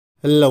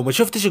لو ما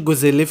شفتش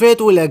الجزء اللي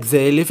فات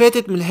والاجزاء اللي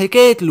فاتت من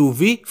حكاية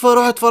لوفي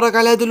فروح اتفرج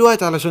عليها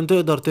دلوقتي علشان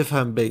تقدر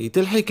تفهم بقية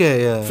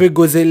الحكاية. في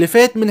الجزء اللي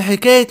فات من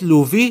حكاية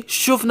لوفي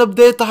شفنا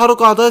بداية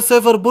تحرك اعضاء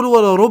السايفر بول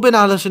ورا روبن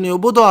علشان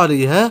يقبضوا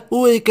عليها،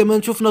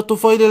 وكمان شفنا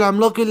الطفيل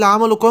العملاق اللي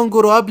عمله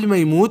كانجورو قبل ما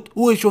يموت،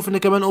 وشفنا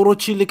كمان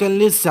اوروتشي اللي كان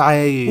لسه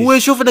عايش،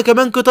 وشفنا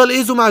كمان قتال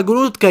ايزو مع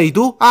جنود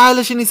كايدو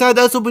علشان يساعد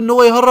اسوب ان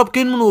هو يهرب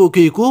كين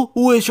وكيكو،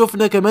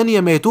 وشفنا كمان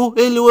ياماتو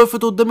اللي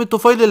وقفت قدام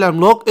الطفيل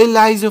العملاق اللي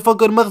عايز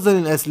يفجر مخزن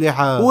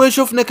الاسلحة،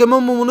 وشفنا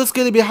كمان مومونوسكي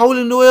اللي بيحاول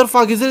ان هو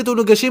يرفع جزيره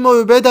اونوجاشيما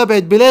ويبعدها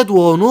بعد بلاد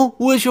وانو،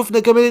 وشفنا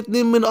كمان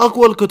اتنين من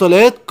اقوى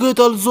القتالات،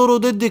 قتال زورو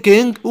ضد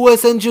كينج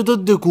وسانجي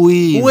ضد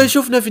كوين،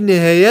 وشفنا في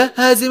النهايه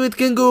هزيمه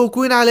كينج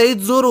وكوين على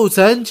ايد زورو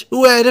وسانج،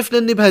 وعرفنا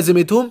ان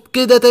بهزيمتهم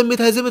كده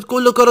تمت هزيمه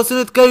كل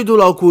قراصنه كايدو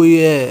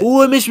الاقوياء،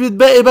 ومش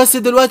متبقي بس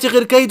دلوقتي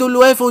غير كايدو اللي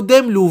واقف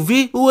قدام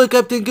لوفي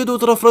وكابتن كيدو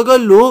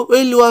وترافراجالو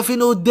اللي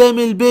واقفين قدام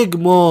البيج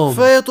مام.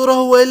 فيا ترى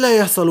هو ايه اللي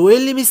هيحصل وايه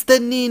اللي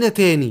مستنينا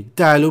تاني؟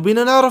 تعالوا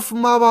بينا نعرف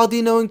مع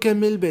بعضينا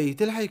ونكمل بقية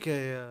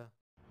الحكاية.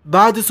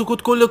 بعد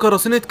سقوط كل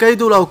قراصنة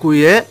كايدو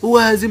الأقوياء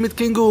وهزيمة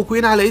كينج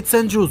وكوين على ايد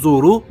سانجي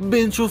وزورو،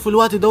 بنشوف في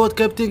الوقت دوت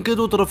كابتن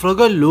كيدو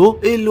وترافراجالو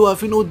اللي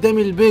واقفين قدام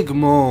البيج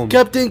مام.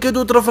 كابتن كيدو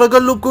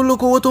وترافراجالو بكل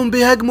قوتهم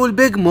بيهاجموا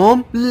البيج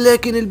مام،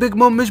 لكن البيج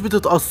مام مش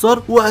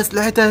بتتأثر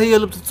وأسلحتها هي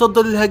اللي بتتصدى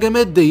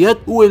للهجمات ديت،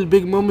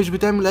 والبيج مام مش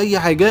بتعمل أي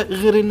حاجة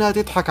غير إنها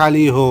تضحك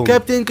عليهم.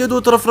 كابتن كيدو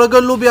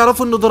وترافراجالو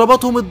بيعرفوا إن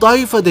ضرباتهم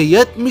الضعيفة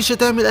ديت مش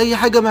هتعمل أي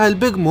حاجة مع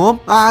البيج مام،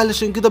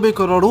 علشان كده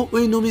بيقرروا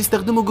إنهم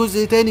يستخدموا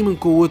جزء تاني من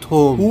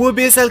قوتهم،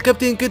 وبيسأل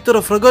الكابتن كيد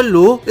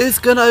ترافراجالو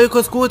اذا كان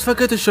ايقظ قوه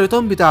فكة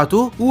الشيطان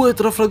بتاعته،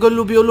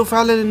 وترافراجالو بيقول له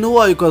فعلا ان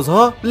هو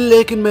ايقظها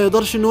لكن ما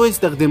يقدرش ان هو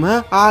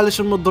يستخدمها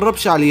علشان ما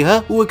تدربش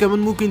عليها وكمان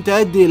ممكن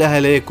تؤدي الى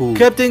هلاكه.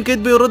 كابتن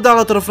كيد بيرد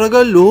على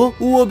ترافراجالو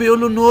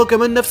وبيقول له ان هو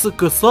كمان نفس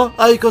القصه،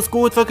 ايقظ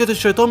قوه فكة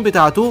الشيطان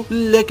بتاعته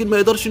لكن ما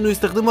يقدرش انه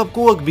يستخدمها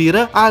بقوه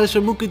كبيره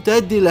علشان ممكن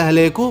تؤدي الى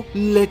هلاكه،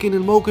 لكن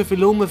الموقف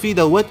اللي هم فيه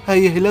دوت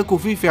هيهلكوا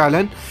فيه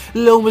فعلا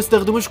لو ما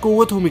استخدموش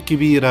قوتهم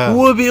الكبيره.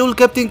 وبيقول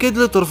كابتن كيد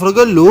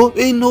لترافراجالو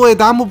ان هو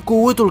يدعمه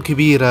بقوته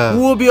الكبيره،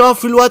 وبيقف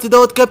في الوقت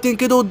دوت كابتن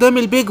كده قدام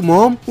البيج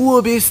مام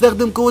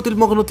وبيستخدم قوه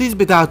المغناطيس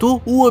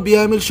بتاعته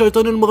وبيعمل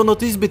شيطان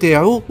المغناطيس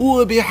بتاعه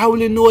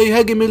وبيحاول ان هو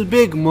يهاجم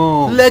البيج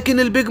مام، لكن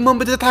البيج مام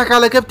بتضحك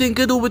على كابتن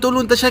كده وبتقول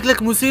له انت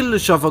شكلك مثير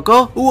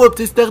للشفقه،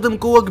 وبتستخدم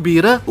قوه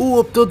كبيره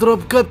وبتضرب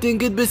كابتن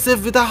كده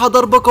بالسيف بتاعها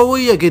ضربه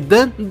قويه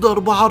جدا،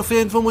 ضربه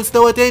حرفيا في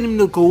مستوى تاني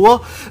من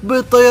القوه،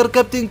 بتطير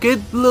كابتن كده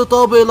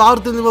لطابق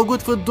العرض اللي موجود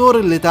في الدور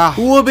اللي تحت،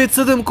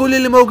 وبيتصدم كل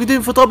اللي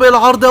موجودين في طابق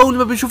العرض اول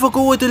ما بيشوفوا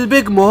قوه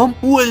البيج مام،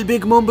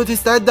 والبيج مام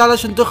بتستعد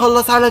علشان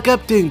تخلص على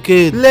كابتن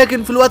كيد،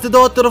 لكن في الوقت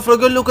دوت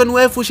ترافراجالو كان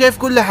واقف وشايف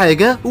كل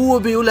حاجه،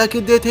 وبيقول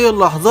اكيد ديت هي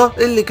اللحظه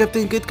اللي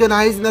كابتن كيد كان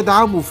عايز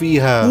ندعمه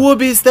فيها،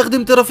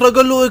 وبيستخدم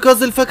ترافراجالو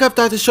ايقاظ الفاكهه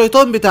بتاعت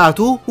الشيطان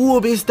بتاعته،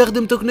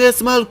 وبيستخدم تقنيه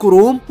اسمها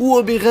الكروم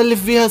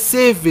وبيغلف فيها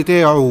السيف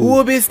بتاعه،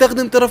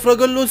 وبيستخدم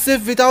ترافراجالو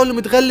السيف بتاعه اللي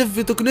متغلف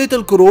في تقنيه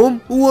الكروم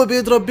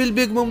وبيضرب بيه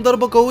البيج مام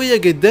ضربه قويه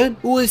جدا،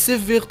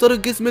 والسيف بيخترق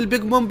جسم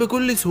البيج مام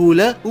بكل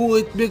سهوله،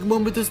 والبيج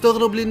مام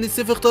بتستغرب لان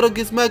السيف اخترق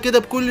جسمها كده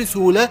بكل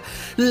سهوله،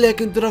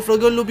 لكن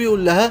ترافراجالو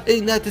بيقول لها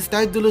انها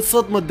تستعد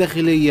للصدمه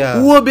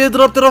الداخليه،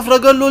 وبيضرب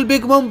ترافراجالو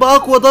البيج مام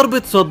باقوى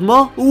ضربه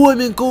صدمه،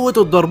 ومن قوه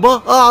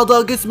الضربه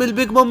اعضاء جسم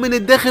البيج مام من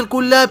الداخل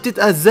كلها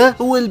بتتاذى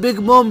والبيج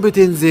مام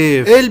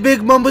بتنزف.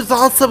 البيج مام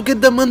بتتعصب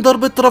جدا من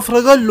ضربه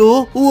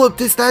ترافراجالو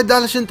وبتستعد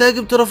علشان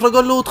تهاجم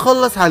ترافراجالو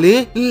وتخلص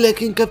عليه،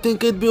 لكن كابتن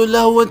كيد بيقول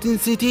لها هو انت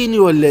نسيتيني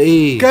ولا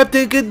ايه؟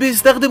 كابتن كيد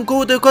بيستخدم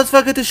قوه ايقاظ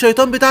فاكهه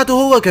الشيطان بتاعته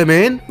هو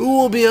كمان،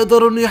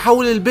 وبيقدر انه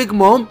يحول البيج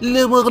مام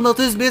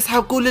لمغناطيس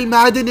بيسحب كل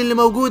المعادن اللي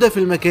موجوده في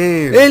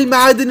المكان،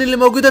 المعادن اللي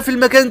موجوده في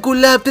المكان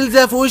كلها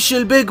بتلزق في وش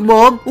البيج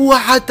مام،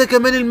 وحتى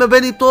كمان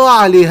المباني بتقع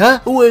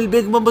عليها،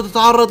 والبيج مام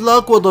بتتعرض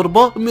لاقوى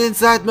ضربه من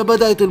ساعه ما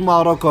بدات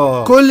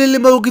المعركه. كل اللي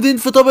موجودين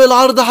في طابق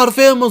العرض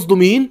حرفيا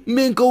مصدومين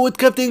من قوه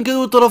كابتن كيد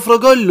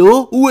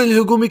وترافراجالو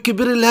والهجوم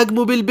الكبير اللي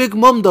هاجموا بيه البيج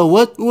مام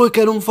دوت،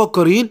 وكانوا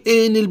مفكرين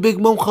ان البيج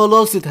مام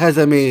خلاص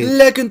اتهزمت،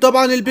 لكن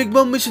طبعا البيج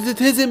مام مش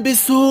هتتهزم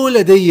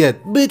بالسهوله ديت،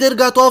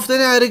 بترجع تقف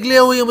تاني على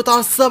رجليها وهي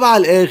متعصبه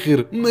على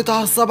الاخر،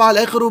 متعصبه على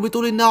الاخر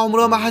وبتقول انها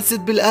عمرها ما حست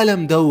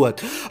بالالم دوت،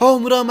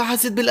 عمرها ما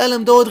حست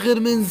بالالم دوت غير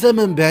من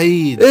زمن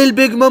بعيد.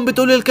 البيج مام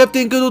بتقول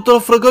للكابتن كيدو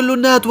وترافراجالو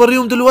انها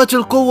توريهم دلوقتي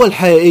القوه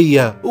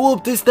الحقيقيه،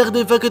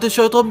 وبتستخدم فاكهه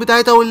الشيطان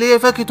بتاعتها واللي هي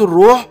فاكهه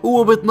الروح،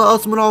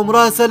 وبتنقص من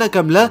عمرها سنه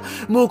كامله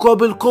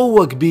مقابل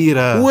قوه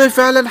كبيره،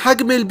 وفعلا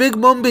حجم البيج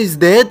مام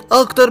بيزداد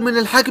اكتر من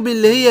الحجم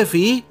اللي هي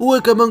فيه،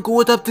 وكمان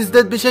قوتها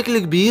بتزداد بشكل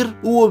كبير،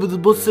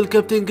 وبتبص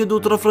الكابتن كيدو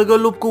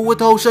وترافراجالو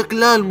بقوتها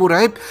وشكلها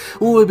المرعب،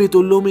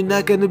 وبتقول لهم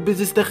انها كانت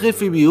بتستخف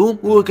لوفي بيهم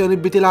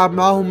وكانت بتلعب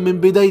معاهم من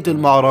بداية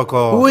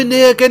المعركة، وان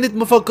هي كانت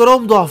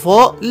مفكراهم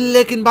ضعفاء،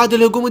 لكن بعد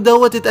الهجوم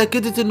دوت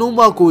اتأكدت ان هم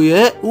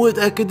اقوياء،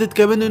 واتأكدت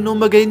كمان ان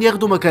هم جايين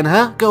ياخدوا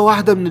مكانها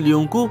كواحدة من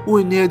اليونكو،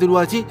 وان هي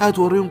دلوقتي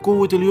هتوريهم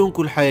قوة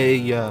اليونكو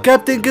الحقيقية.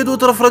 كابتن كيد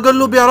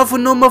وترافراجيلو بيعرفوا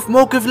ان هم في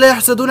موقف لا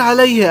يحسدون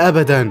عليه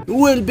ابدا،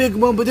 والبيج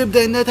مام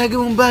بتبدأ انها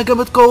تهاجمهم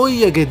بهجمات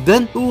قوية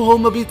جدا،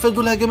 وهم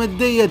بيتفادوا الهجمات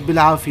ديت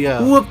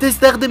بالعافية،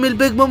 وبتستخدم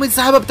البيج مام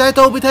السحابة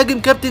بتاعتها وبتهاجم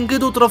كابتن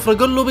كيد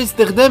وترافراجيلو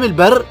باستخدام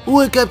البرق،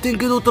 وكابتن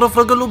كيد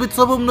وترافراجيلو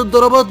بيتصابوا من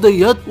الضربات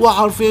ديت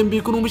وحرفيا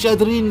بيكونوا مش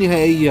قادرين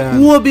نهائيا،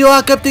 وبيقع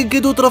كابتن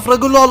كيد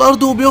وترافراجيلو على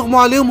الارض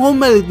وبيغموا عليهم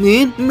هما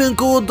الاثنين من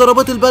قوة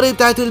ضربات البرق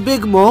بتاعت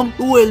البيج مام،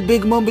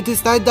 والبيج مام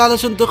بتستعد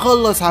علشان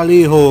تخلص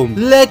عليهم،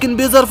 لكن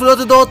بيظهر في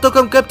الوقت دوت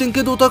طاقم كابتن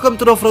كيد وطاقم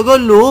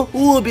ترافراجيلو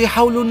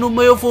وبيحاولوا ان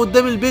هم يقفوا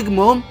قدام البيج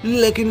مام،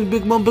 لكن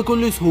البيج مام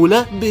بكل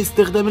سهولة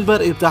باستخدام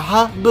البرق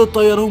بتاعها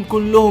بتطيرهم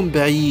كلهم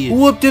بعيد،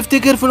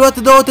 وبتفتكر في الوقت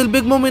دوت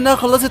البيج مام انها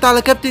خلصت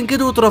على كابتن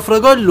كيد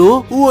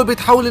وترافراجيلو،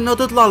 وبتحاول انها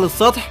تطلع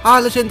للسطح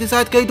علشان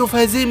تساعد كايدو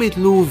في هزيمة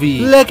لوفي،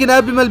 لكن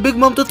قبل ما البيج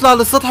مام تطلع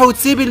للسطح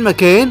وتسيب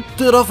المكان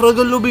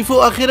ترافراجيلو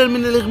بيفوق اخيرا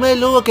من الاغماء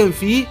اللي هو كان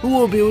فيه،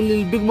 وبيقول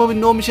للبيج مام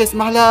ان هو مش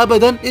هيسمح لها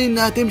ابدا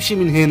انها تمشي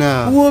من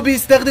هنا،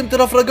 وبيستخدم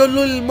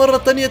ترافراجيلو للمره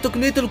الثانيه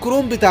تقنيه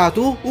الكروم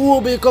بتاعته،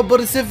 وبيكبر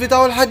السيف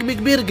بتاعه لحجم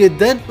كبير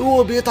جدا،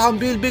 وبيطعن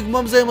بيه البيج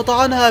مام زي ما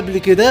طعنها قبل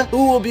كده،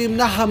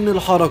 وبيمنعها من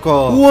الحركه،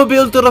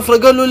 وبيقول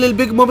ترافراجيلو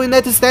للبيج مام انها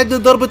تستعد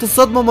لضربه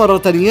الصدمه مره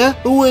ثانيه،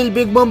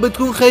 والبيج مام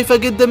بتكون خايفه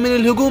جدا من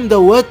الهجوم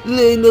دوت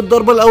لان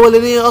الضربه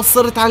الاولانيه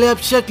اثرت عليها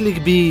بشكل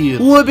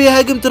كبير،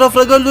 وبيهاجم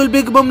ترافراجيلو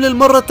البيج مام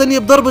للمره الثانيه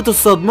بضربه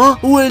الصدمه،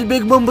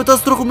 والبيج مام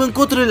بتصرخ من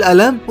كتر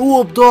الالم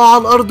وبتقع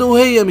على الارض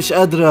وهي مش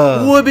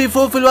قادره،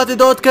 وبيفوق في الوقت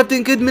دوت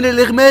كابتن كيد من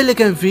الاغماء اللي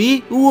كان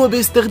فيه،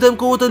 وباستخدام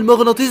قوه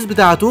المغناطيس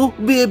بتاعته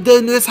بيبدا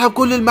انه يسحب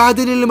كل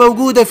المعادن اللي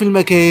موجوده في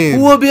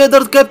المكان،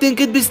 وبيقدر كابتن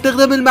كيد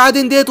باستخدام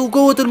المعادن ديت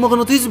وقوه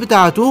المغناطيس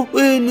بتاعته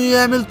انه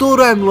يعمل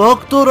طور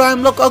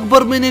عملاق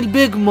اكبر من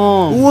البيج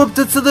مام،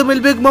 وبتتصدم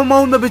البيج مام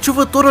اول ما بتشوف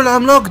الطور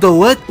العملاق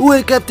دوت،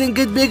 وكابتن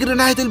كيد بيجري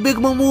ناحيه البيج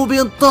مام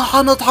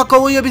وبينطحها نطحه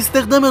قويه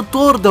باستخدام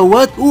الطور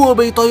دوت،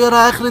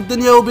 وبيطيرها اخر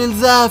الدنيا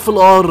وبيلزقها في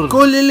الارض،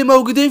 كل اللي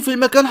موجودين في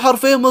المكان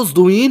حرفيا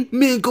مصدومين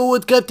من قوه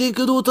كابتن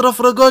كيد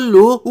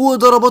وترافراجيلو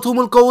وضرباتهم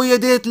القويه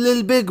ديت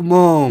للبيج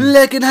مام،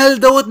 لكن هل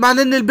دوت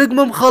معناه ان البيج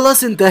مام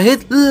خلاص انتهت؟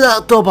 لا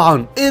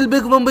طبعا،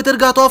 البيج مام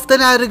بترجع تقف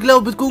تاني على رجلها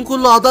وبتكون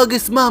كل اعضاء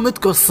جسمها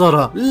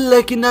متكسره،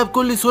 لكنها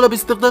بكل سهوله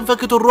باستخدام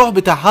فكه الروح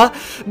بتاعها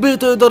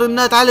بتقدر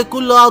انها تعالج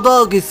كل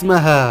اعضاء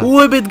جسمها،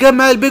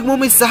 وبتجمع البيج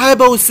مام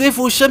السحابه والسيف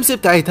والشمس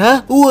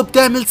بتاعتها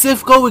وبتعمل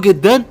سيف قوي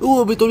جدا،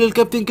 وبتقول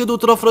للكابتن كيد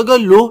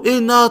وترافراجيلو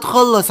انها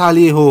تخلص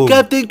عليهم.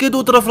 كابتن كيد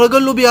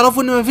وترافراجيلو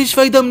بيعرفوا ان مفيش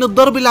فايده من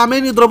الضرب اللي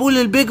عمالين يضربوه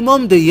للبيج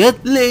مام ديت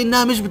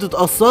لانها مش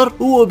بتتاثر،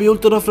 وبيقول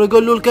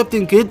ترافراجيلو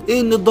لكابتن كيد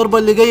ان الضربه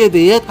اللي جايه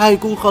ديت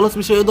هيكون خلاص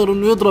مش هيقدر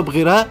انه يضرب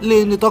غيرها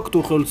لان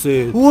طاقته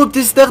خلصت،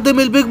 وبتستخدم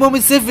البيج مام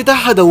السيف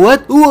بتاعها دوت،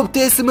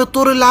 وبتقسم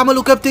الطور اللي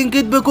عمله كابتن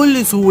كيد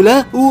بكل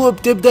سهوله،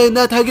 وبتبدا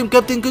انها تهاجم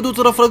كابتن كيد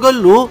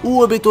وترافراجيلو،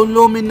 وبتقول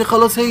لهم ان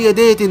خلاص هي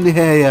ديت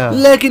النهايه،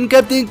 لكن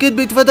كابتن كيد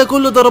بيتفادى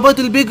كل ضربات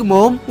البيج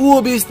مام،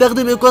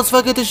 وبيستخدم ايقاظ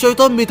فاكهه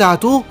الشيطان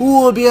بتاعته،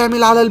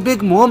 وبيعمل على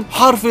البيج مام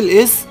حرف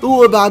الاس،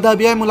 وبعدها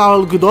بيعمل على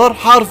الجدار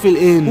حرف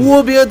الان،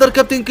 وبيقدر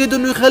كابتن كيد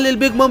انه يخلي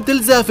البيج مام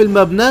تلزق في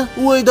المبنى،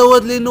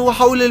 ودوت لانه هو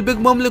حول البيج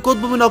مام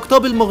لقطب من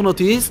اقطاب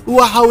المغناطيس،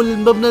 وحول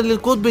المبنى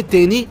للقطب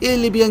الثاني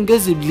اللي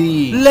بينجذب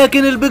ليه،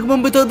 لكن البيج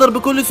مام بتقدر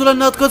بكل سهوله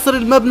انها تكسر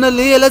المبنى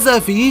اللي هي لازقه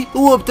فيه،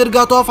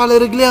 وبترجع تقف على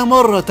رجليها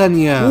مره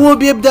ثانيه،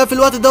 وبيبدا في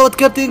الوقت دوت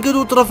كابتن كيد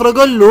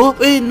وترافراجيلو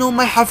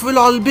انهم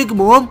يحفلوا على البيج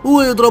مام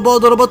ويضربوها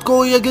ضربات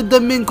قويه جدا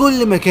من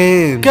كل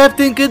مكان،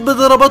 كابتن كيد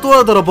بضربات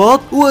ورا ضربات،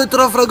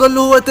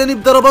 وترافراجيلو هو تاني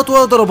بضربات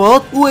ورا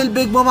ضربات،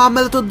 والبيج مام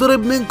عماله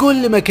تتضرب من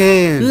كل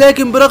مكان،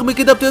 لكن برغم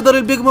كده بتقدر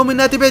البيج مام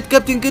انها تبعد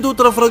كابتن كيد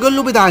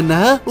وترافراجيلو بعيد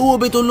عنها،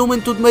 وبتقول لهم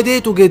انتوا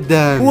اتمديتوا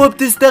جدا،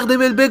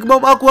 وبتستخدم البيج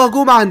مام اقوى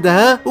هجوم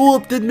عندها،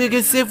 وبتدمج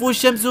السيف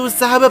والشمس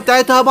والسحابه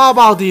بتاعتها مع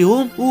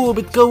بعضيهم،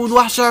 وبتكون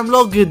وحش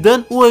عملاق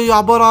جدا وهي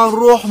عباره عن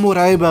روح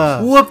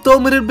مرعبه،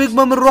 وبتأمر البيج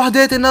مام الروح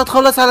ديت انها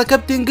تخلص على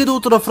كابتن كيد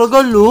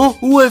وترافراجيلو،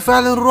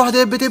 وفعلا الروح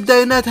ديت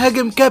بتبدا انها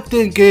تهاجم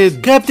كابتن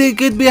كيد. كابتن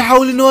كيد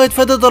بيحاول ان هو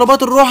يتفادى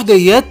ضربات الروح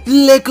ديت،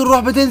 لكن الروح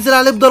بتنزل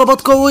عليه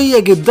بضربات قويه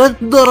جدا،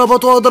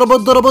 ضربات ورا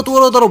ضربات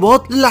ورا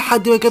ضربات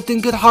لحد ما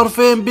كابتن كيد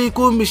حرفيا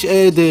بيكون مش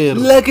قادر،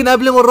 لكن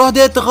قبل ما الروح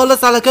ديت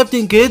تخلص على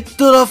كابتن كيد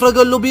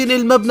ترافراجيلو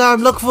بينقل مبنى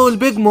عملاق فوق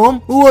البيج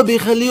مام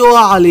وبيخليه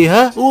يقع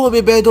عليها،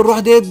 وبيبعد الروح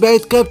ديت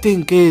بعيد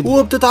كابتن كيد،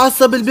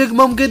 وبتتعصب البيج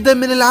مام جدا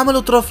من اللي عمله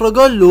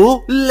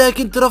ترافراجيلو،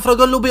 لكن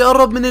ترافراجيلو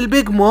بيقرب من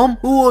البيج مام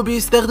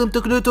وبيستخدم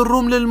تقنيه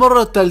الروم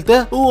للمره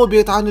الثالثه،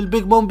 وبيطعن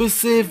البيج مام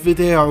بالسيف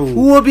بتاعه،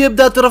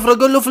 وبيبدا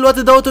ترافراجيلو في الوقت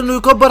دوت انه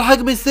يكبر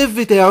حجم السيف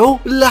بتاعه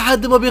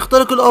لحد ما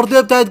بيخترق الارضيه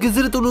بتاعت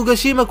جزيره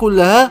اونوجاشيما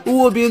كلها،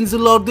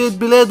 وبينزل لارضيه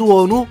بلاد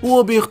وانو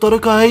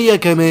وبيخترقها هي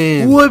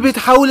كمان،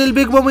 وبتحاول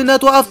البيج مام انها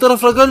توقف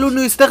ترافراجيلو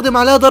انه يستخدم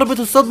عليها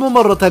ضربه الصدمه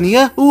مره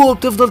ثانيه،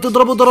 وبتفضل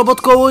تضربه ضربات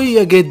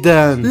قويه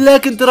جدا،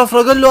 لكن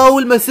ترافراجيلو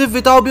اول ما السيف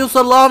بتاعه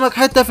بيوصل لاعمق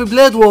حته في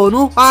بلاد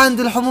وانو عند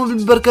الحمم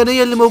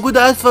البركانيه اللي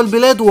موجوده اسفل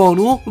بلاد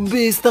وانو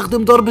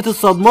بيستخدم ضربة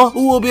الصدمة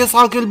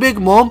وبيصعق البيج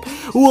مام،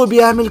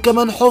 وبيعمل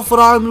كمان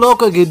حفرة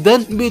عملاقة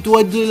جدا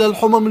بتودي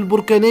للحمم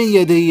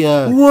البركانية دي،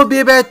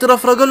 وبيبعد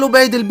ترفرجله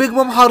بعيد البيج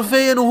مام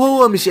حرفيا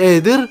وهو مش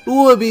قادر،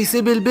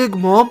 وبيسيب البيج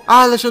مام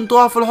علشان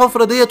تقع في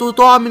الحفرة ديت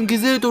وتقع من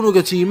جزيرة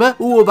اونوجاشيما،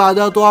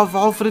 وبعدها تقع في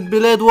حفرة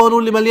بلاد وانو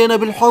اللي مليانة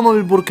بالحمم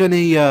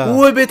البركانية،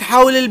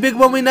 وبتحاول البيج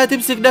مام انها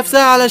تمسك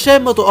نفسها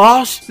علشان ما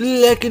تقعش،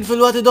 لكن في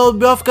الوقت دوت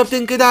بيقف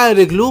كابتن كده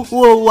على رجله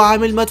وهو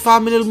عامل مدفع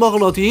من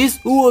المغناطيس،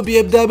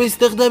 وبيبدأ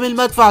باستخدام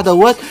المدفع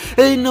دوت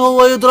ان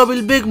هو يضرب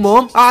البيج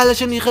مام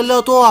علشان يخليها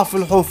تقع في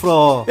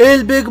الحفرة.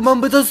 البيج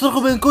مام بتصرخ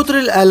من كتر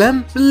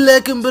الألم،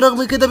 لكن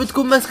برغم كده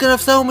بتكون ماسكة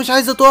نفسها ومش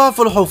عايزة تقع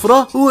في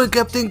الحفرة،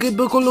 وكابتن كيد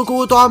بكل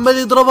قوته عمال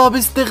يضربها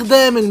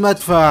باستخدام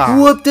المدفع،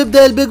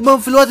 وبتبدأ البيج مام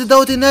في الوقت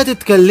دوت انها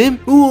تتكلم،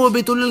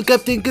 وبتقول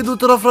للكابتن كيد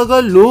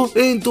وترفرجل له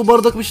انتوا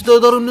برضك مش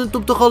هتقدروا ان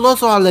انتوا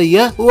بتخلصوا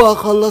عليا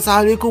وهخلص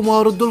عليكم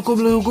وهرد لكم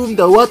الهجوم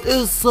دوت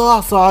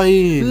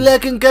الصعصعين.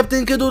 لكن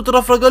كابتن كيد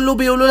وترفرجل له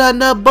بيقولوا لها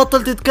انها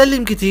تبطل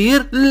تتكلم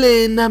كتير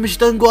لانها مش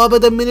تنجو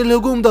ابدا من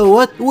الهجوم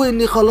دوت،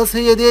 وان خلاص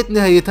هي ديت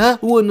نهايتها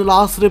وان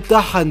العصر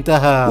بتاعها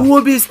انتهى.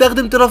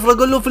 وبيستخدم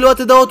ترفرجل له في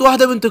الوقت دوت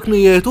واحده من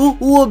تقنياته،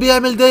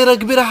 وبيعمل دايره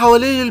كبيره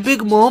حوالين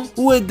البيج مام،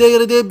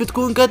 والدايره ديت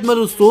بتكون كاتمه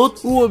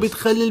للصوت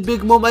وبتخلي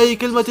البيج مام اي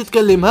كلمه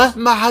تتكلمها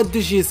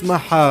محدش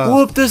يسمعها،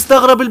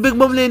 وبتستغرب البيج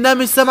مام لانها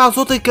مش سامعه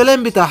صوت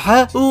الكلام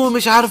بتاعها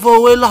ومش عارفه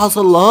هو ايه اللي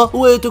حصل لها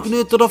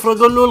وتقنيه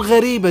ترفرجل له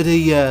الغريبه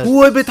دي،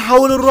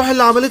 وبتحاول الروح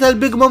اللي عملتها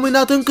البيج مام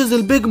انها تنقذ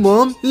البيج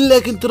مام،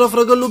 لكن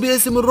ترفرجل له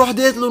بيقسم الروح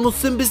ديت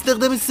لنصين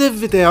باستخدام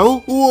السيف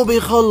بتاعه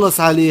وبيخلص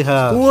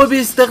عليها،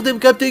 وبيستخدم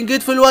كابتن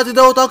كيد في الوقت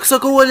دوت اقصى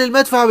قوه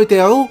للمدفع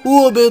بتاعه،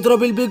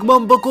 وبيضرب البيج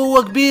مام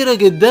بقوه كبيره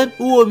جدا،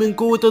 ومن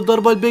قوه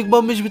الضربه البيج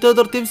مام مش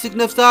بتقدر تمسك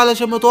نفسها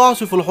علشان ما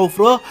تقعش في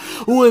الحفره،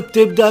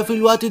 وبتبدا في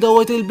الوقت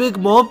دوت البيج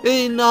مام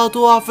انها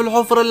تقع في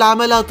الحفره اللي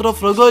عملها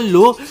ترفرجل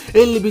له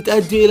اللي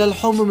بتؤدي الى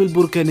الحمم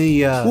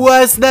البركانيه.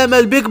 واثناء ما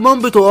البيج مام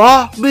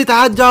بتقع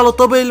بتعدي على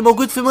الطابق اللي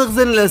موجود في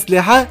مخزن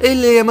الاسلحه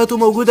اللي ياماتو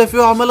موجوده فيه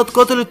وعماله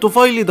تقاتل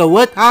الطفيلي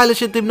دوت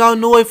علشان تمنعه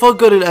ان هو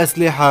يفجر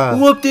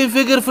الاسلحه،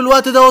 وبتنفجر في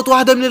الوقت دوت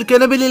واحده من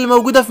الكنابل اللي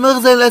موجوده في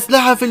مخزن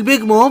الاسلحه في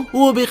البيج مام،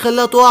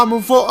 وبيخليها تقع من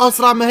فوق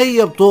اسرع ما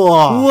هي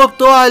بتقع،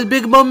 وبتقع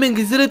البيج مام من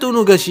جزيره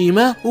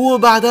اونوجاشيما،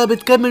 وبعدها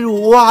بتكمل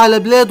وقوع على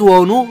بلاد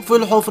وانو في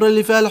الحفره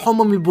اللي فيها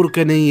الحمم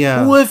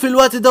البركانيه. وفي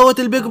الوقت دوت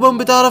البيج مام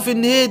بتعرف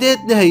ان هي ديت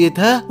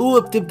نهايتها،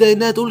 وبتبدا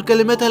انها تقول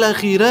كلماتها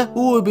الاخيره،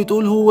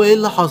 وبتقول هو ايه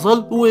اللي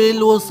حصل وايه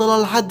اللي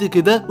وصلها لحد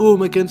كده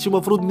وما كانش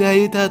مفروض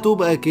نهايتها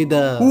تبقى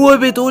كده،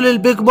 وبتقول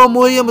البيج مام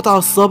وهي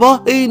متعصبه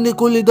ان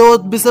كل دوت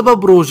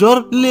بسبب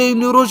روجر،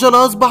 لان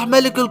روجر اصبح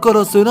ملك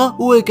القراصنه،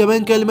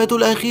 وكمان كلماته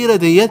الاخيره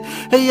ديت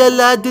هي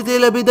اللي ادت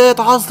الى بدايه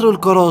عصر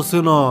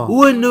القراصنه،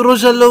 وان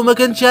روجر لو ما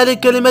كانش قال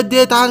الكلمات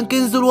ديت عن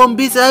كنز الوان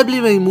بيس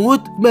قبل ما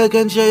يموت ما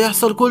كانش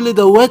هيحصل كل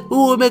دوت،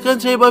 وما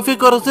كانش هيبقى في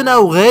قراصنه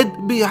اوغاد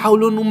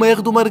بيحاولوا ان هم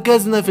ياخدوا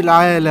مركزنا في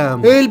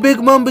العالم. البيج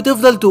مام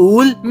بتفضل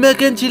تقول ما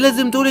كانش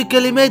لازم تقول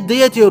الكلمات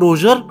ديت يا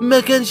روجر، ما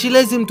كانش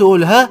لازم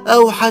تقولها،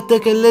 او حتى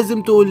كان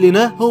لازم تقول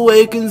لنا هو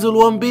ايه كنز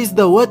الوان بيس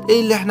دوت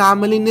اللي احنا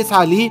عمالين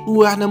نسعى ليه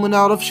واحنا ما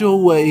نعرفش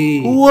هو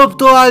ايه.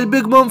 وبتوع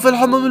البيج مام في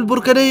الحمم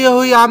البركانيه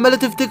وهي عماله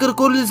تفتكر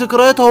كل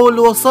ذكرياتها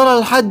واللي وصلها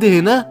لحد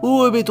هنا،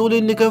 وبتقول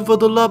ان كان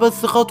فاضل لها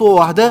بس خطوه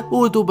واحده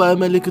وتبقى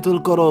ملكه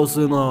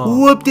القراصنه،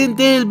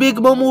 وبتنتهي البيج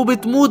مام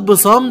وبتموت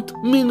بصمت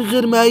من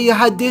غير ما اي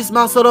حد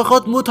يسمع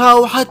صرخات موتها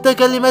او حتى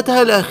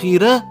كلماتها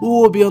الاخيره،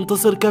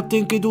 وبينتصر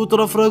كابتن كيد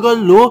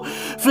وترفرجل له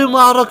في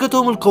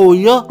معركتهم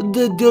القويه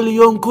ضد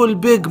اليونكو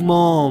البيج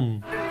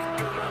مام.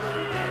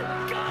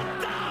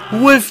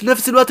 وفي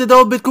نفس الوقت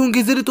دوت بتكون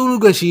جزيرة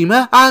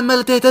اونوجاشيما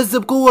عمالة تهتز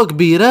بقوة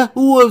كبيرة،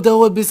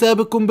 ودوت بسبب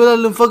القنبلة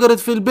اللي انفجرت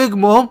في البيج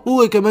مام،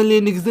 وكمان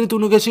لان جزيرة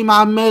اونوجاشيما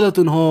عمالة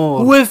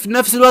تنهار. وفي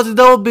نفس الوقت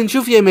دوت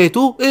بنشوف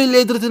ياماتو اللي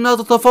قدرت انها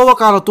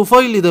تتفوق على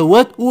الطفيلي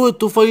دوت،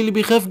 والطفيلي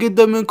بيخاف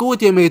جدا من قوة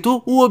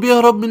ياماتو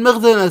وبيهرب من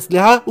مخزن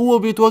الاسلحة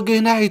وبيتوجه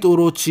ناحية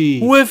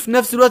اوروتشي. وفي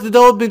نفس الوقت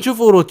دوت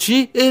بنشوف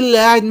اوروتشي اللي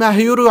قاعد مع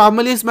هيوري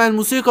وعمال يسمع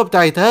الموسيقى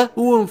بتاعتها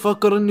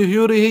ومفكر ان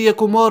هيوري هي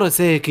كومارا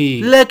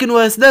ساكي، لكن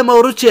واثناء ما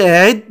اوروتشي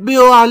قاعد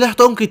بيقع عليه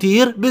حطام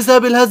كتير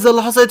بسبب الهزه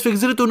اللي حصلت في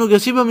جزيره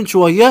اونوجاشيما من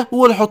شويه،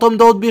 والحطام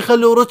دوت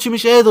بيخلي اوروتشي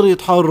مش قادر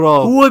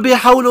يتحرك،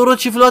 وبيحاول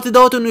اوروتشي في الوقت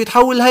دوت انه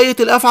يتحول لهيئه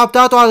الافعى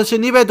بتاعته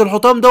علشان يبعد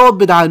الحطام دوت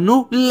بعيد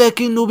عنه،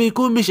 لكنه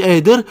بيكون مش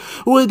قادر،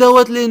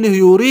 ودوت لان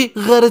هيوري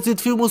غرزت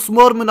فيه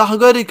مسمار من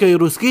احجار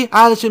كايروسكي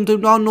علشان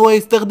تمنعه ان هو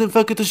يستخدم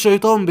فاكهه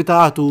الشيطان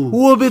بتاعته،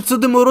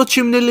 وبيتصدم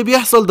اوروتشي من اللي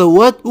بيحصل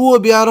دوت،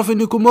 وبيعرف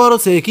ان كومارا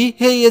ساكي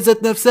هي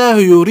ذات نفسها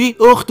هيوري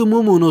اخت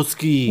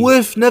مومونوسكي.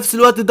 وفي نفس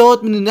الوقت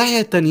دوت من الناحيه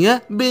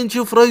الثانيه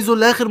بنشوف رايزو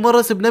اللي اخر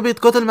مره سيبناه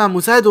بيتقاتل مع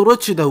مساعد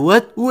اوروتشي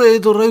دوت،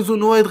 وقدر رايزو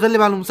ان هو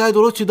يتغلب على مساعد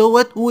اوروتشي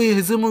دوت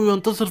ويهزمه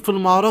وينتصر في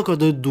المعركه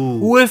ضده.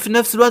 وفي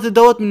نفس الوقت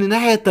دوت من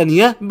الناحيه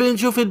الثانيه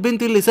بنشوف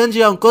البنت اللي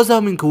سانجي انقذها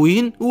من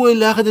كوين،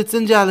 واللي اخدت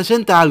سانجي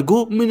علشان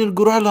تعالجه من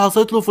الجروح اللي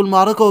حصلت له في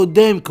المعركه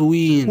قدام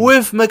كوين.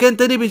 وفي مكان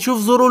تاني بنشوف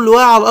زورو اللي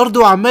واقع على الارض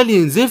وعمال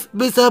ينزف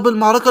بسبب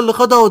المعركه اللي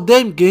خدها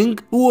قدام كينج،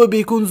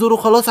 وبيكون زورو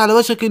خلاص على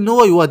وشك ان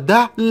هو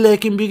يودع،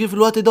 لكن بيجي في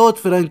الوقت دوت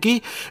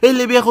فرانكي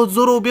اللي بياخد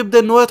زورو وبيبدا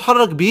ان هو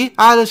يتحرك بيه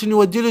علشان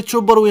يوديه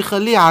لتشوبر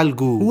ويخليه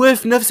يعالجه.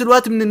 وفي نفس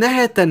الوقت من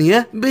الناحيه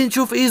التانيه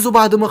بنشوف ايزو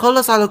بعد ما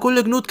خلص على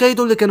كل جنود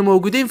كايدو اللي كانوا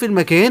موجودين في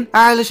المكان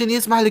علشان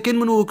يسمح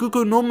لكنمن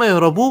وكوكو ان هم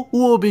يهربوا،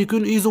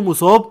 وبيكون ايزو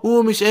مصاب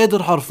ومش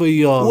قادر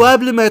حرفيا.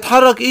 وقبل ما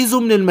يتحرك ايزو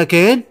من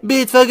المكان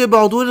بيتفاجئ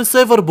بعضوين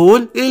السايفر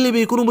بول اللي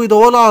بيكونوا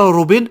بيدوروا على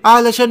روبين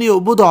علشان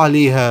يقبضوا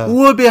عليها،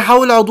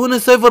 وبيحاول عضوين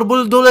السايفر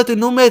بول دولت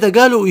ان هم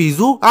يتجاهلوا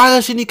ايزو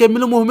علشان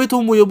يكملوا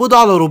مهمتهم ويقبضوا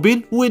على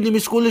روبين، وان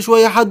مش كل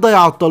شويه حد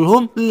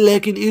يعطلهم،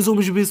 لكن ايزو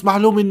مش بيسمح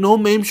لهم ان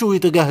هم يمشوا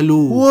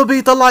ويتجاهلوه.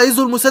 وبيطلع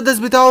ايزو المسدس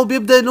بتاعه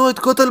وبيبدا ان هو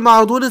يتقاتل مع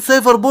عضوين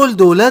السايفر بول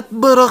دولت،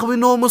 برغم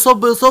ان هو مصاب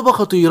باصابه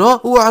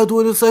خطيره،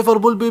 وعضوين السايفر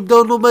بول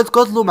بيبداوا ان هم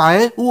يتقاتلوا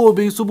معاه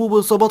وبيصيبوه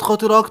باصابات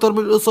خطيره اكتر من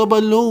الاصابه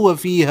اللي هو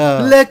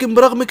فيها. لكن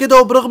برغم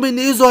كده وبرغم ان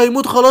ايزو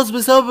هيموت خلاص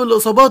بسبب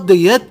الاصابات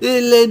ديت،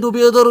 الا انه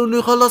بيقدر انه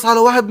يخلص على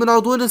واحد من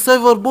عضوين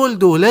السايفر بول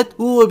دولت،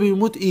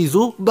 وبيموت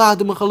ايزو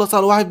بعد ما خلص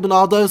على واحد من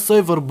اعضاء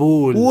السايفر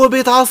بول.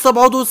 وبيتعصب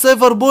عضو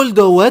السايفر بول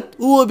دوت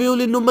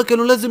وبيقول ان هم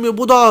كانوا لازم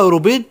يقبضوا على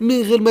روبين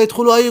من غير ما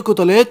يدخلوا اي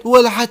قتالات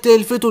ولا حتى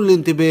يلفتوا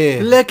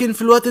الانتباه. لكن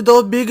في الوقت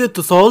دوت بيجي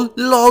اتصال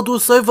لعضو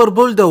السايفر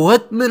بول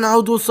دوت من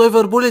عضو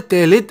السايفر بول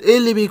الثالث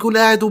اللي بيكون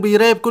قاعد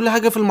وبيراقب كل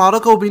حاجه في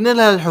المعركه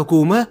وبينالها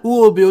الحكومه،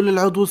 وبيقول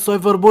للعضو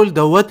السايفر بول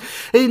دوت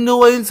ان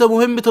هو ينسى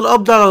مهمه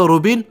القبض على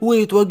روبين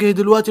ويتوجه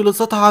دلوقتي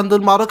للسطح عند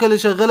المعركه اللي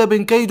شغاله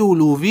بين كايدو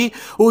ولوفي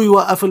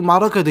ويوقف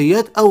المعركه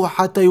ديت او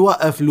حتى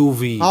يوقف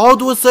لوفي.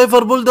 عضو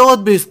السايفر بول دوت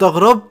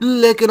بيستغرب،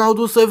 لكن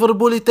عضو السايفر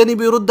بول التاني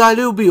بيرد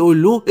عليه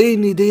وبيقول له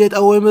ان ديت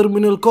اوامر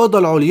من القاده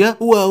العليا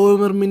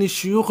واوامر من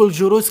الشيوخ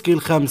الجوروسكي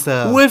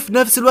الخمسه. وفي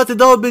نفس الوقت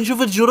دوت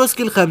بنشوف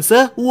الجوروسكي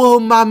الخمسه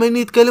وهم عمالين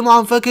يتكلموا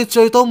عن فاكهه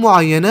شيطان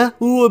معينه،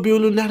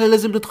 وبيقولوا ان احنا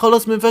لازم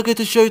نتخلص من فاكهه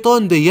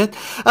الشيطان ديت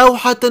او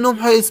حتى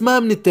نمحي اسمها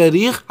من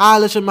التاريخ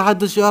علشان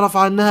محدش يعرف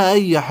عنها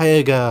اي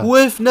حاجه.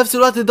 وفي نفس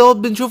الوقت دوت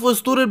بنشوف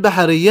اسطول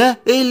البحريه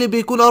اللي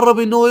بيكون قرب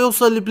ان هو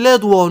يوصل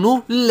لبلاد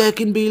وانو،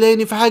 لكن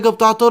بيلاقي في حاجه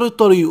بتعترض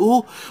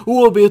طريقه،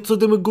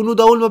 وبيتصدم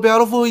الجنود اول ما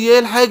بيعرفوا هي ايه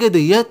الحاجه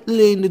ديت،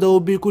 لان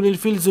دوت بيكون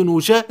الفيل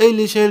زنوشا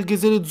اللي شايل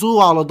جزيره زو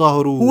على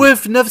ظهره.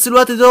 وفي نفس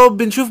الوقت دوت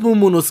بنشوف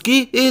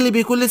مومونوسكي اللي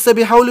بيكون لسه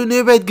بيحاول انه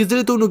يبعد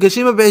جزيره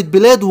اونوجاشيما بعيد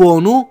بلاد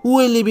وانو،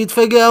 واللي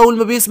بيتفاجئ اول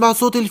ما بيسمع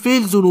صوت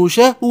الفيل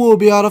زنوشا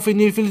وبيعرف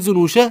ان الفيل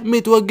زنوشا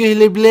متوجه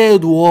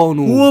لبلاد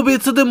وانو.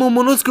 وبيتصدم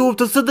مومونوسكي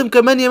وبتتصدم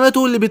كمان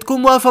ياماتو اللي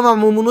بتكون واقفه مع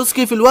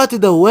مومونوسكي في الوقت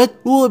دوت،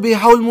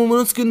 وبيحاول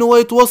مومونوسكي ان هو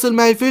يتواصل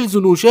مع الفيل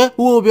زنوشا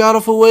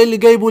وبيعرف هو ايه اللي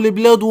جايبه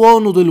لبلاد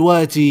وانو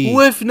دلوقتي.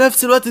 وفي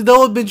نفس الوقت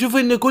دوت بنشوف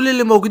ان كل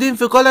اللي موجودين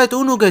في قلعه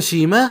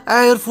اونوجاشيما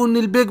عرفوا ان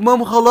البيج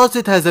مام خلاص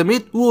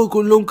اتهزمت،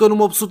 وكلهم كانوا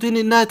مبسوطين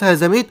انها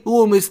اتهزمت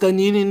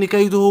ومستنيين ان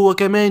كايدو هو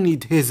كمان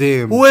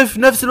يتهزم.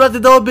 وفي نفس الوقت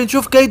دوت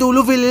بنشوف كايدو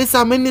ولوفي اللي لسه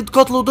عمالين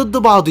يتقاتلوا ضد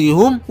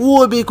بعضيهم،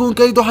 وبيكون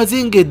كايدو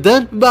حزين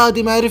جدا بعد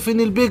ما عرف ان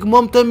البيج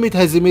مام تمت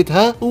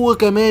هزيمتها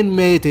وكمان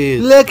ماتت.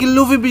 لكن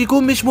لوفي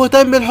بيكون مش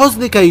مهتم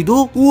بالحزن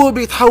كايدو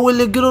وبيتحول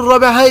للجيل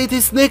الرابع هيئه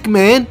سنيك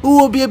مان،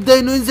 وبيبدا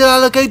انه ينزل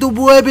على كايدو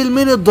بوابل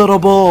من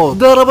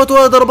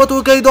ضربات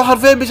وكايدو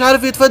حرفيا مش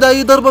عارف يتفادى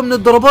اي ضربه من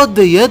الضربات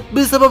ديت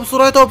بسبب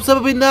سرعتها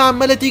وبسبب انها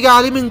عماله تيجي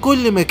عليه من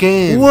كل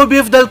مكان.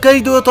 وبيفضل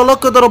كايدو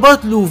يتلقى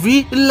ضربات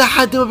لوفي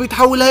لحد ما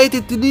بيتحول هيئه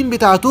التنين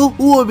بتاعته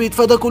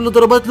وبيتفادى كل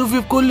ضربات لوفي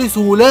بكل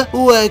سهوله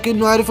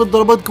وكأنه عارف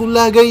الضربات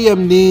كلها جايه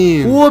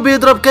منين.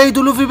 وبيضرب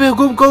كايدو لوفي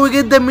بهجوم قوي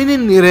جدا من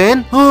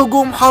النيران،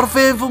 هجوم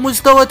حرفيا في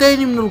مستوى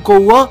تاني من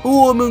القوه،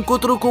 ومن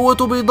كتر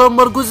قوته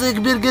بيدمر جزء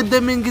كبير جدا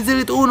من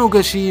جزيره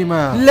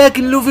اونوجاشيما.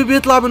 لكن لوفي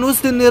بيطلع من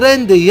وسط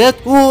النيران ديت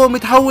وهو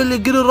متحول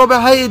للجيل الرابع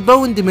هيئه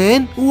باوند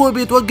مان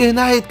وبيتوجه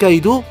ناحيه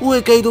كايدو،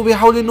 وكايدو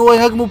بيحاول ان هو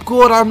يهاجمه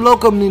بكور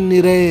عملاقه من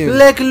النيران،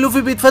 لكن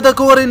لوفي بيتفادى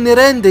كور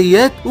النيران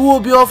ديت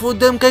وبيقف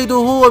قدام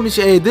كايدو وهو مش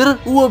قادر،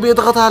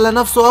 وبيضغط على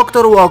نفسه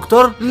اكتر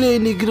واكتر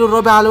لان الجيل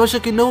الرابع على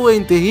وشك ان هو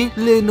ينتهي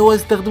لان هو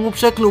يستخدمه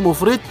بشكل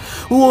مفرط،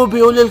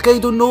 وبيقول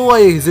لكايدو ان هو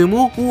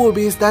يهزمه،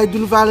 وبيستعد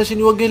لوفي علشان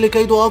يوجه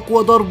لكايدو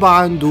اقوى ضربه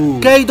عنده.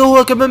 كايدو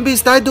هو كمان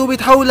بيستعد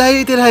وبيتحول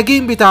لهيئه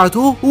الهجين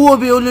بتاعته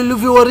وبيقول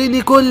للوفي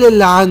وريني كل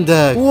اللي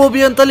عندك،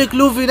 وبينطلق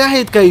لوفي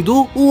ناحيه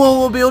كايدو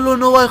وهو بيقول له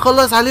ان هو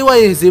هيخلص عليه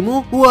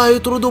وهيهزمه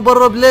وهيطرده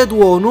بره بلاد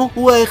وانو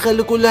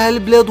وهيخلي كل اهل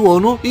بلاد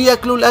وانو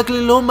ياكلوا الاكل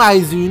اللي هم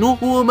عايزينه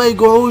وما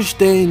يجوعوش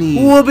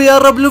تاني.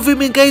 وبيقرب لوفي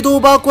من كايدو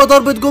باقوى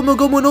ضربه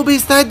جوم نو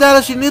بيستعد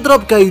علشان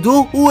يضرب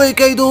كايدو،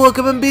 وكايدو هو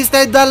كمان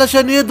بيستعد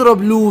علشان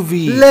يضرب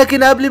لوفي،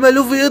 لكن قبل ما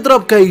لوفي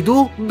يضرب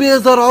كايدو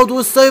بيظهر عضو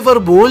السايفر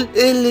بول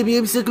اللي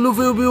بيمسك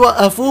لوفي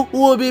وبيوقفه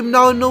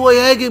وبيمنعه ان هو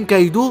يهاجم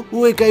كايدو،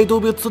 وكايدو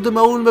بيتصدم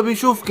اول ما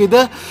بيشوف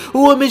كده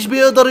ومش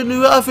بيقدر انه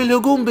يوقف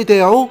الهجوم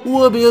بتاعه،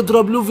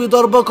 وبيضرب لوفي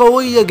ضربه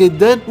قويه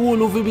جدا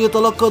ولوفي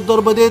بيتلقى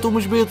الضربه ديت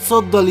ومش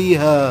بيتصدى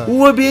ليها،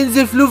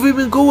 وبينزف لوفي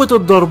من قوه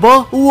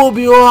الضربه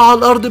وبيقع على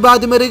الارض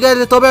بعد ما رجع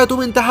لطبيعته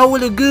من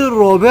تحول الجيل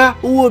الرابع،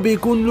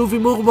 وبيكون لوفي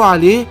مغمى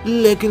عليه،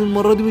 لكن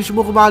المره دي مش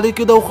مغمى عليه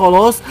كده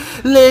وخلاص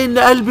لان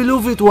قلب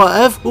لوفي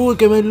اتوقف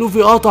وكمان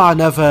لوفي قطع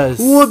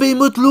نفس،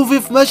 وبيموت لوفي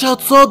في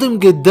مشهد صادم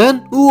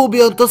جدا،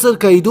 وبينتصر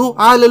كايدو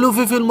على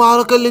لوفي في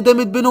المعركه اللي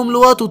دامت بينهم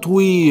لوقت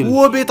طويل،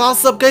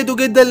 وبيتعصب كايدو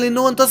جدا لان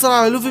هو انتصر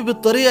على لوفي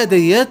بالطريقه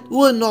ديت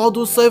وان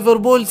عضو السايفر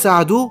بول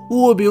ساعده،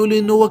 وبيقول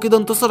ان هو كده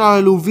انتصر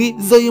على لوفي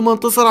زي ما ما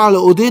انتصر على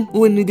اودين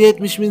وان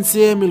ديت مش من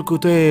سيام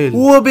القتال.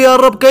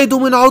 وبيقرب كايدو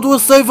من عضو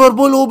السايفر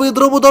بول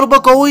وبيضربه ضربه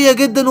قويه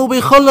جدا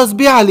وبيخلص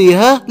بيه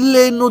عليها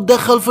لانه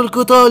اتدخل في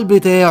القتال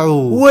بتاعه.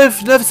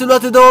 وفي نفس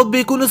الوقت دوت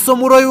بيكون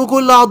الساموراي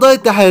وكل اعضاء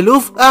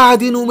التحالف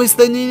قاعدين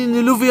ومستنيين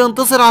ان لوفي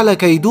ينتصر على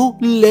كايدو،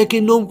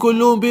 لكنهم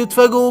كلهم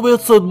بيتفاجئوا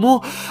وبيتصدموا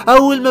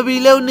اول ما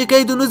بيلاقوا ان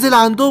كايدو نزل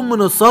عندهم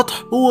من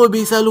السطح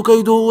وبيسالوا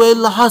كايدو هو ايه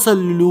اللي حصل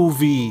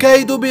للوفي.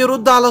 كايدو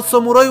بيرد على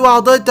الساموراي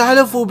واعضاء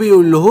التحالف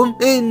وبيقول لهم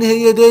ان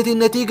هي ديت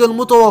النتيجه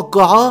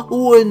المتوقعه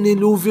وان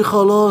لوفي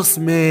خلاص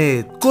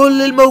مات.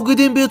 كل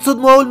الموجودين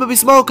بيتصدموا اول ما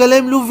بيسمعوا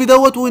كلام لوفي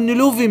دوت وان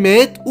لوفي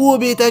مات،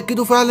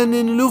 وبيتاكدوا فعلا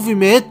ان لوفي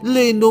مات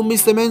لانهم مش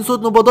سامعين صوت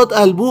نبضات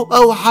قلبه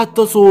او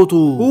حتى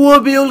صوته.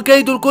 وبيقول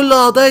كايدو لكل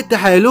اعضاء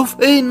التحالف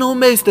ان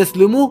هم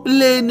يستسلموا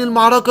لان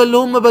المعركه اللي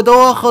هم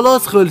بدأوها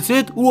خلاص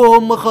خلصت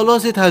وهم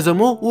خلاص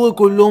اتهزموا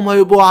وكلهم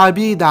هيبقوا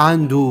عبيد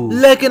عنده.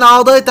 لكن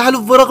اعضاء التحالف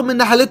برغم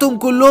ان حالتهم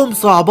كلهم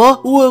صعبه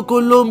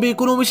وكلهم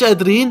بيكونوا مش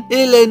قادرين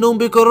الا انهم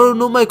بيقرروا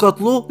ان هم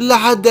يقاتلوا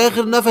لحد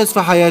اخر نفس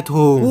في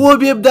حياتهم.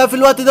 وبيبدأ في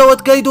الوقت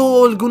دوت كايدو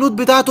والجنود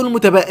بتاعته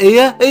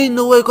المتبقيه ان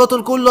هو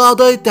يقاتل كل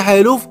اعضاء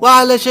التحالف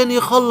وعلشان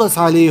يخلص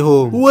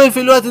عليهم. وفي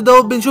الوقت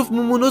دوت بنشوف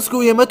مومونوسكي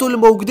وياماتو اللي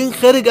موجودين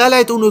خارج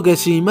قلعه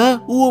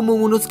اونوجاشيما.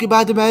 ومومونوسكي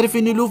بعد ما عرف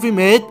ان لوفي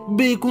مات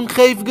بيكون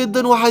خايف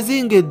جدا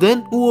وحزين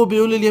جدا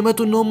وبيقول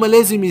لياماتو ان هم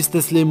لازم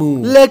يستسلموا.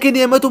 لكن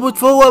ياماتو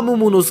بتفوق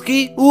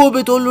مومونوسكي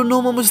وبتقول له ان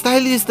هم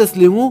مستحيل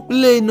يستسلموا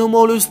لانهم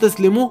لو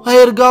يستسلموا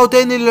هيرجعوا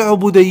تاني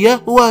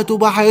للعبوديه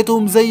وهتبقى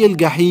حياتهم زي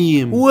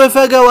الجحيم.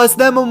 وفجاه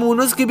واثناء ما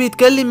مومونوسكي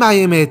بيتكلم مع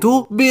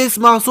ياماتو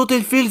بيسمع صوت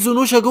الفيل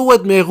زنوشا جوه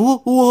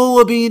دماغه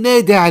وهو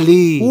بينادي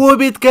عليه.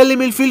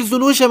 وبيتكلم الفيل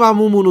زنوشا مع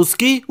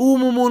مومونوسكي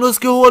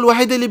ومومونوسكي هو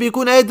الوحيد اللي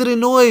بيكون قادر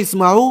ان هو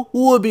يسمعه.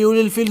 وبيقول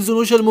الفيل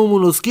زنوشا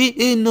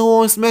لمومونوسكي ان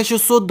هو ما سمعش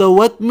الصوت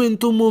دوت من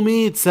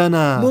 800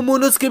 سنه.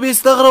 مومونوسكي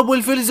بيستغرب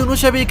والفيل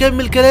زنوشا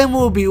بيكمل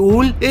كلامه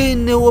وبيقول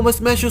ان هو ما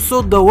سمعش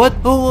الصوت دوت،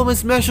 هو ما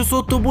سمعش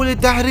صوت طبول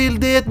التحرير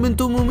ديت من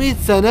 800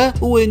 سنه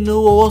وان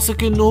هو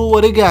واثق ان هو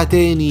رجع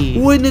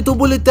تاني وان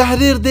طبول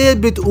التحرير ديت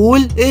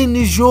بتقول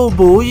ان جو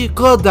بوي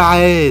قد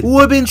عاد.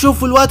 وبنشوف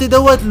في الوقت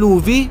دوت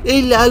لوفي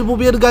اللي قلبه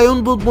بيرجع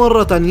ينبض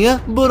مره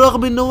تانيه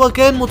برغم ان هو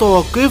كان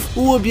متوقف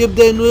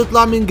وبيبدا انه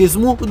يطلع من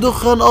جسمه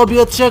دخان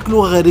ابيض شكله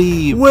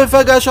غريب.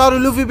 وفجاه شعر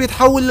لوفي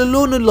بيتحول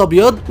للون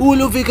الابيض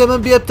ولوفي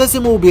كمان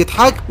بيبتسم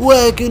وبيضحك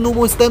وكأنه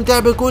مستمتع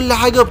بكل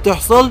حاجه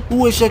بتحصل.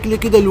 وشكل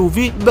كده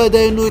لوفي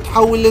بدا انه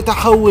يتحول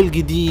لتحول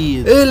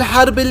جديد.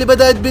 الحرب اللي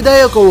بدات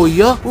بدايه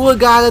قويه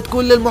وجعلت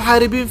كل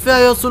المحاربين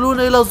فيها يصلون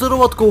الى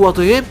ذروه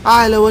قوتهم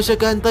على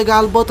وشك ان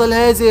تجعل بطل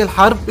هذه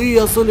الحرب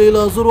يصل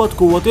الى ذروه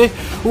قوته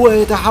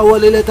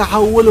ويتحول الى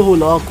تحوله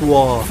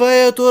الاقوى.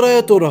 فيا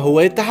ترى هو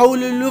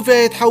التحول اللي لوفي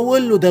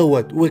هيتحول له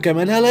دوت،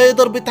 وكمان هل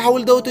هيقدر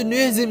بالتحول دوت انه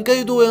يهزم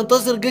كايدو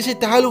وينتصر جيش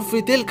التحالف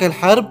في تلك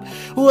الحرب،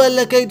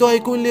 ولا كايدو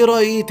هيكون ليه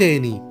رأي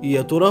تاني؟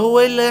 يا ترى هو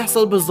ايه اللي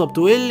هيحصل بالظبط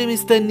وايه اللي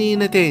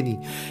مستنينا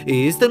تاني؟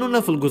 استنونا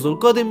في الجزء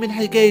القادم من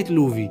حكاية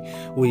لوفي،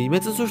 وما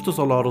تنسوش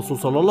تصلوا على الرسول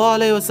صلى الله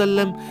عليه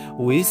وسلم،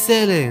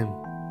 والسلام.